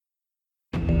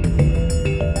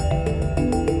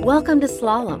Welcome to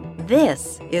Slalom.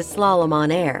 This is Slalom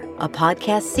on Air, a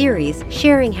podcast series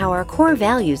sharing how our core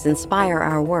values inspire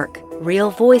our work. Real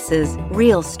voices,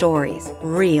 real stories,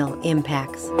 real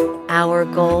impacts. Our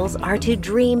goals are to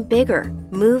dream bigger,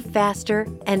 move faster,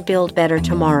 and build better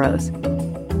tomorrows.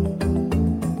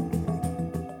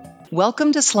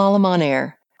 Welcome to Slalom on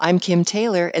Air. I'm Kim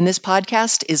Taylor, and this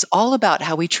podcast is all about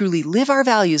how we truly live our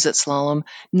values at Slalom,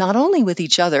 not only with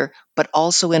each other, but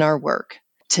also in our work.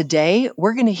 Today,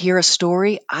 we're going to hear a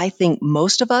story I think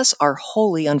most of us are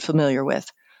wholly unfamiliar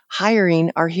with,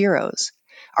 hiring our heroes.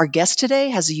 Our guest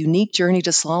today has a unique journey to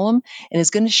Slalom and is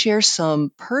going to share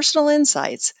some personal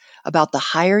insights about the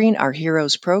Hiring Our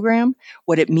Heroes program,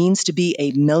 what it means to be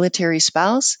a military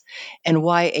spouse, and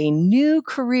why a new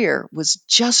career was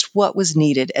just what was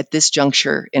needed at this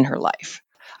juncture in her life.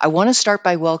 I want to start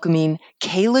by welcoming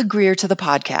Kayla Greer to the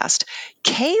podcast.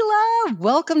 Kayla,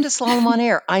 welcome to Slalom on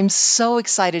Air. I'm so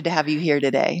excited to have you here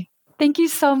today. Thank you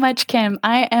so much, Kim.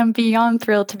 I am beyond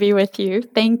thrilled to be with you.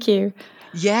 Thank you.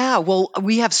 Yeah, well,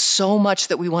 we have so much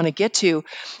that we want to get to.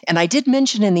 And I did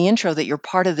mention in the intro that you're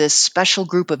part of this special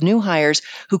group of new hires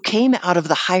who came out of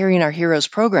the Hiring Our Heroes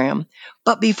program.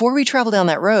 But before we travel down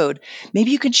that road,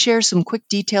 maybe you could share some quick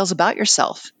details about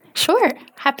yourself. Sure.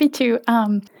 Happy to.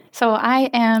 So I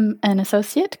am an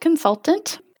associate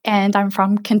consultant, and I'm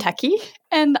from Kentucky.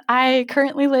 And I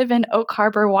currently live in Oak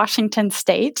Harbor, Washington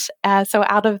State, so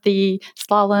out of the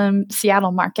Slalom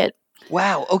Seattle market.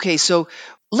 Wow. Okay, so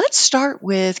let's start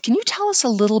with, can you tell us a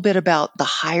little bit about the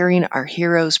Hiring Our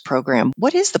Heroes program?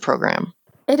 What is the program?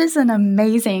 It is an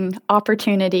amazing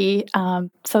opportunity.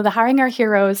 So the Hiring Our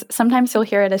Heroes, sometimes you'll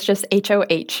hear it as just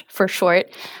HOH for short.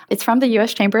 It's from the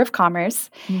U.S. Chamber of Commerce,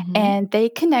 and they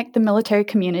connect the military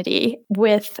community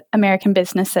with American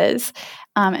businesses.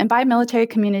 And by military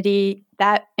community,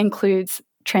 that includes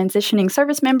transitioning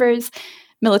service members,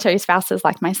 military spouses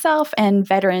like myself, and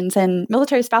veterans and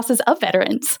military spouses of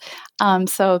veterans.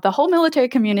 So the whole military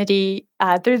community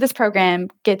through this program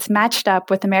gets matched up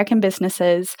with American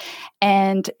businesses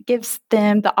and gives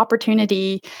them the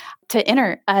opportunity to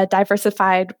enter a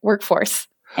diversified workforce.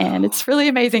 And it's really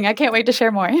amazing. I can't wait to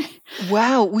share more.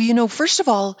 Wow. Well, first of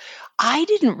all, I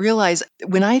didn't realize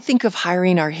when I think of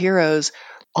Hiring Our Heroes,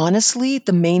 honestly,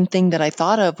 the main thing that I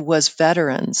thought of was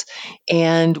veterans.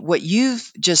 And what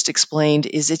you've just explained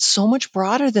is it's so much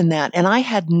broader than that. And I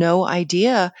had no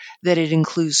idea that it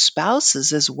includes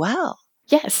spouses as well.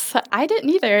 Yes, I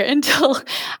didn't either until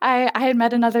I had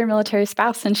met another military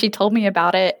spouse and she told me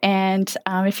about it. And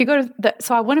if you go to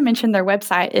so I want to mention their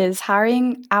website is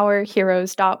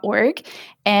hiringourheroes.org.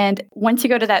 And once you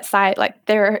go to that site,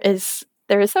 there is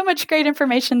so much great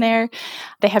information there.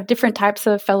 They have different types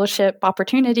of fellowship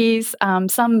opportunities,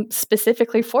 some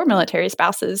specifically for military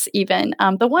spouses even.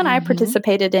 The one I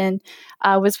participated in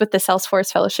was with the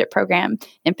Salesforce Fellowship Program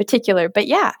in particular. But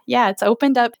yeah, it's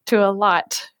opened up to a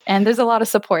lot, and there's a lot of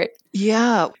support.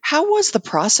 Yeah. How was the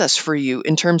process for you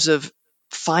in terms of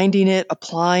finding it,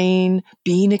 applying,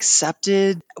 being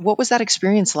accepted? What was that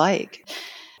experience like?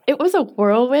 It was a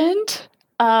whirlwind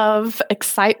of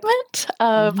excitement,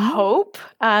 of hope,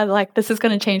 this is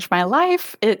going to change my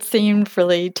life. It seemed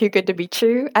really too good to be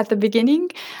true at the beginning,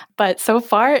 but so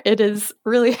far it is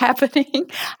really happening.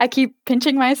 I keep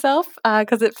pinching myself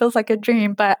because it feels like a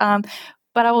dream, but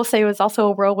I will say it was also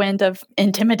a whirlwind of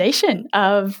intimidation,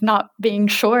 of not being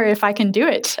sure if I can do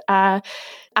it.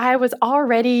 I was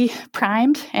already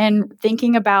primed and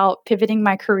thinking about pivoting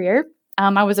my career.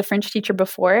 I was a French teacher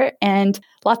before, and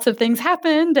lots of things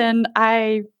happened, and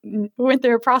I went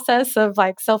through a process of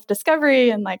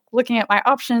self-discovery and looking at my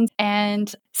options.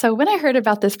 And so when I heard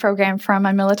about this program from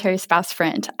my military spouse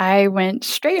friend, I went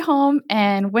straight home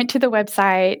and went to the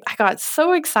website. I got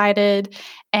so excited,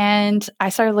 and I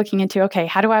started looking into, okay,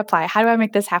 how do I apply? How do I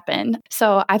make this happen?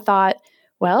 So I thought,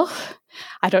 well,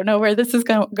 I don't know where this is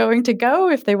going to go,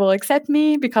 if they will accept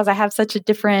me, because I have such a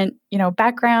different,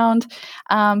 background.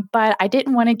 But I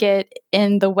didn't want to get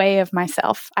in the way of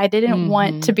myself. I didn't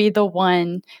want to be the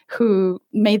one who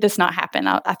made this not happen.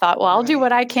 I thought, well, I'll do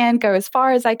what I can, go as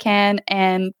far as I can.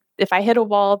 And if I hit a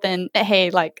wall, then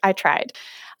hey, I tried.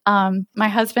 My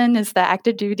husband is the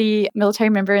active duty military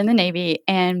member in the Navy,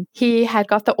 and he had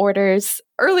got the orders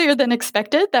earlier than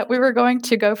expected that we were going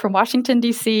to go from Washington,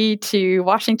 D.C. to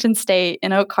Washington State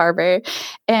in Oak Harbor.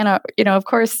 And, of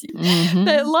course,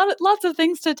 lots of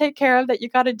things to take care of that you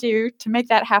got to do to make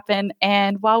that happen.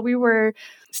 And while we were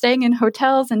staying in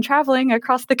hotels and traveling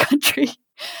across the country,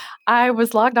 I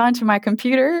was logged onto my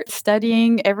computer,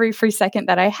 studying every free second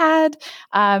that I had,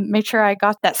 made sure I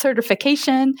got that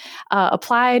certification,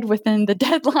 applied within the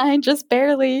deadline, just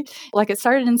barely. Like it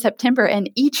started in September, and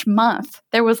each month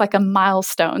there was like a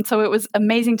milestone. So it was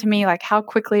amazing to me, like how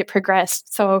quickly it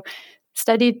progressed. So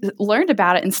learned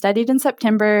about it and studied in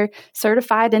September,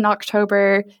 certified in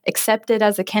October, accepted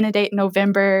as a candidate in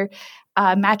November,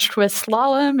 matched with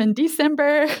Slalom in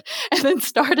December, and then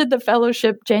started the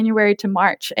fellowship January to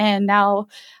March. And now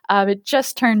it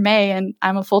just turned May, and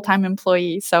I'm a full-time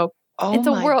employee. So Oh it's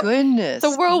a my goodness.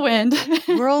 It's a whirlwind.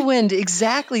 Whirlwind,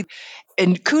 exactly.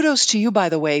 And kudos to you, by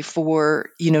the way, for,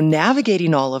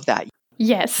 navigating all of that.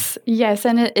 Yes.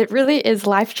 And it really is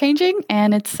life-changing,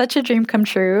 and it's such a dream come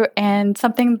true, and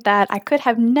something that I could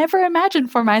have never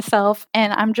imagined for myself.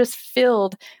 And I'm just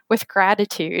filled with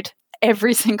gratitude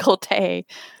every single day.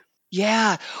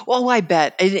 Yeah. Well, I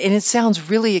bet. And it sounds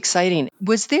really exciting.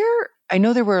 I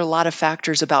know there were a lot of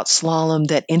factors about slalom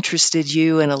that interested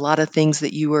you and a lot of things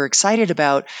that you were excited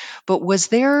about, but was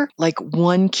there like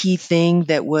one key thing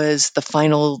that was the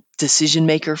final decision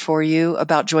maker for you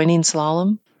about joining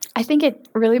slalom? I think it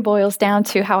really boils down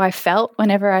to how I felt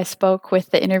whenever I spoke with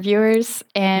the interviewers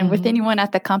and with anyone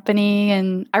at the company.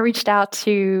 And I reached out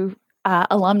to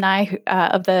alumni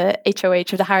of the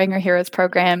HOH, of the Hiring Our Heroes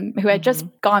program, who had just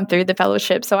gone through the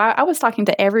fellowship. So I was talking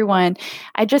to everyone.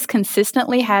 I just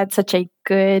consistently had such a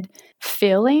good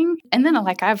feeling. And then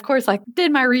I of course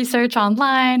did my research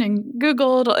online and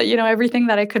Googled, everything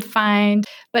that I could find.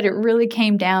 But it really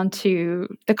came down to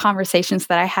the conversations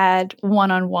that I had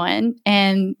one-on-one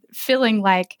and feeling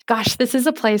like, gosh, this is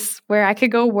a place where I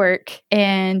could go work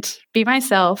and be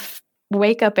myself,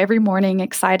 wake up every morning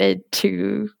excited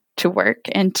to work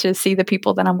and to see the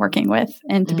people that I'm working with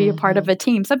and to be a part of a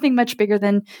team, something much bigger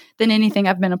than anything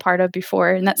I've been a part of before.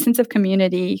 And that sense of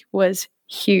community was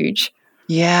huge.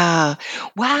 Yeah.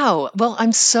 Wow. Well,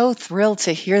 I'm so thrilled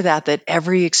to hear that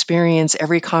every experience,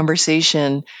 every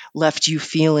conversation left you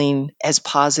feeling as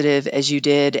positive as you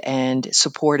did and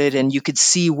supported, and you could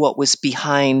see what was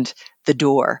behind the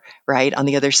door, right? On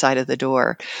the other side of the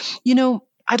door.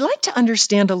 I'd like to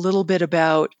understand a little bit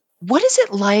about what is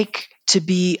it like to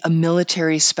be a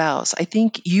military spouse? I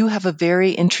think you have a very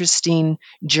interesting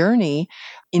journey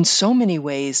in so many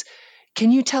ways.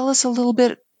 Can you tell us a little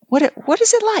bit? What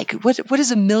is it like? What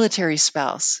is a military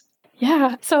spouse?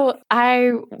 Yeah. So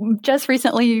I just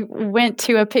recently went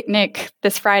to a picnic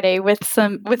this Friday with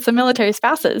some military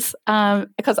spouses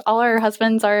because all our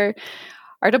husbands are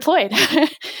deployed,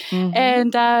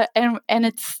 and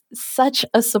it's such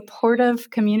a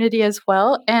supportive community as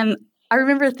well. And I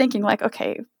remember thinking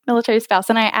okay, military spouse.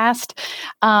 And I asked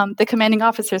the commanding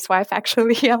officer's wife,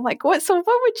 actually, I'm like, how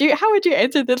would you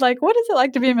answer this? What is it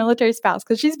like to be a military spouse?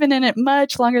 Because she's been in it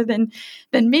much longer than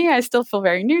me. I still feel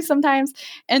very new sometimes.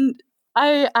 And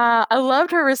I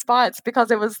loved her response because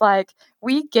it was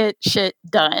we get shit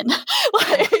done.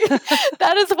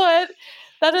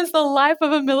 That is the life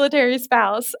of a military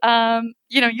spouse.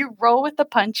 You roll with the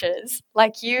punches.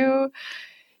 You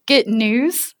get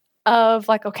news of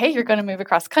okay, you're going to move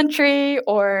across country,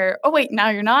 or oh wait, now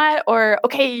you're not, or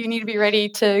okay, you need to be ready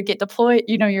to get deployed.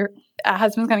 Your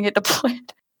husband's going to get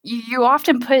deployed. You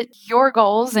often put your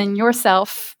goals and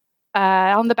yourself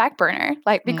on the back burner,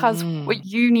 because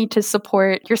you need to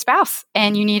support your spouse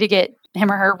and you need to get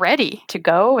him or her ready to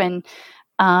go. And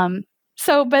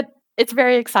but it's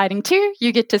very exciting too.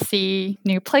 You get to see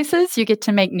new places, you get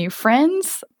to make new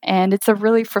friends, and it's a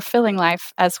really fulfilling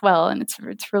life as well. And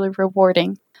it's really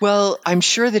rewarding. Well, I'm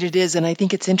sure that it is. And I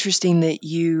think it's interesting that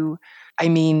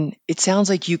it sounds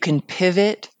like you can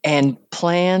pivot and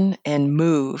plan and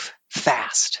move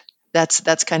fast.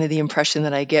 That's kind of the impression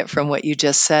that I get from what you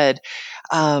just said.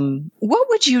 What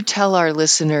would you tell our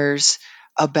listeners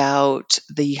about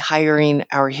the Hiring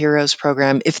Our Heroes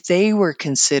program if they were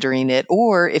considering it,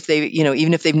 or if they,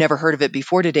 even if they've never heard of it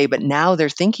before today, but now they're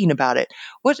thinking about it?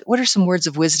 What are some words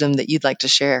of wisdom that you'd like to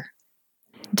share?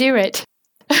 Do it.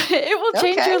 It will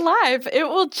change your life. It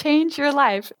will change your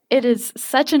life. It is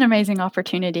such an amazing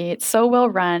opportunity. It's so well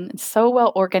run, it's so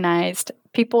well organized.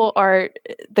 People are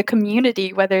the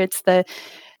community, whether it's the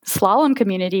slalom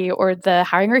community or the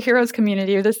Hiring Our Heroes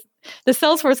community or the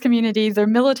Salesforce community, the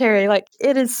military.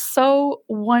 It is so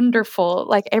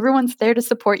wonderful. Everyone's there to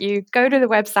support you. Go to the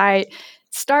website,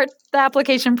 start the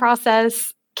application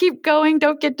process, keep going,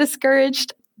 don't get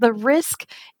discouraged. The risk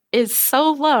is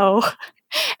so low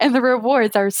and the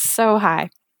rewards are so high.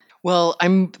 Well,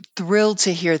 I'm thrilled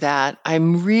to hear that.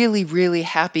 I'm really, really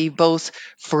happy both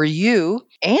for you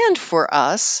and for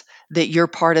us that you're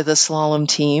part of the slalom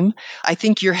team. I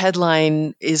think your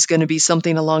headline is going to be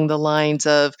something along the lines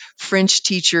of French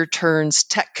teacher turns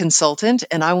tech consultant.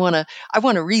 And I want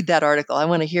to read that article. I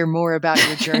want to hear more about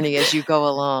your journey as you go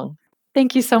along.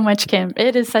 Thank you so much, Kim.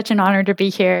 It is such an honor to be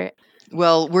here.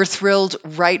 Well, we're thrilled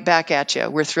right back at you.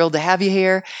 We're thrilled to have you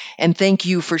here. And thank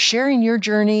you for sharing your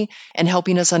journey and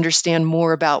helping us understand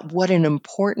more about what an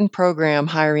important program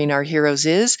Hiring Our Heroes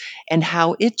is and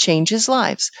how it changes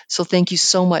lives. So thank you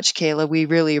so much, Kayla. We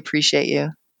really appreciate you.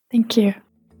 Thank you.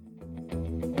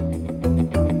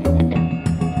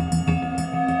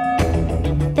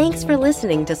 Thanks for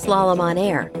listening to Slalom on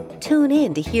Air. Tune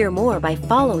in to hear more by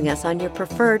following us on your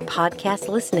preferred podcast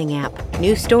listening app.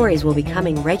 New stories will be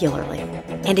coming regularly.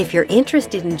 And if you're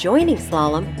interested in joining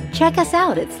Slalom, check us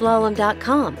out at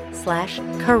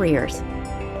slalom.com/careers.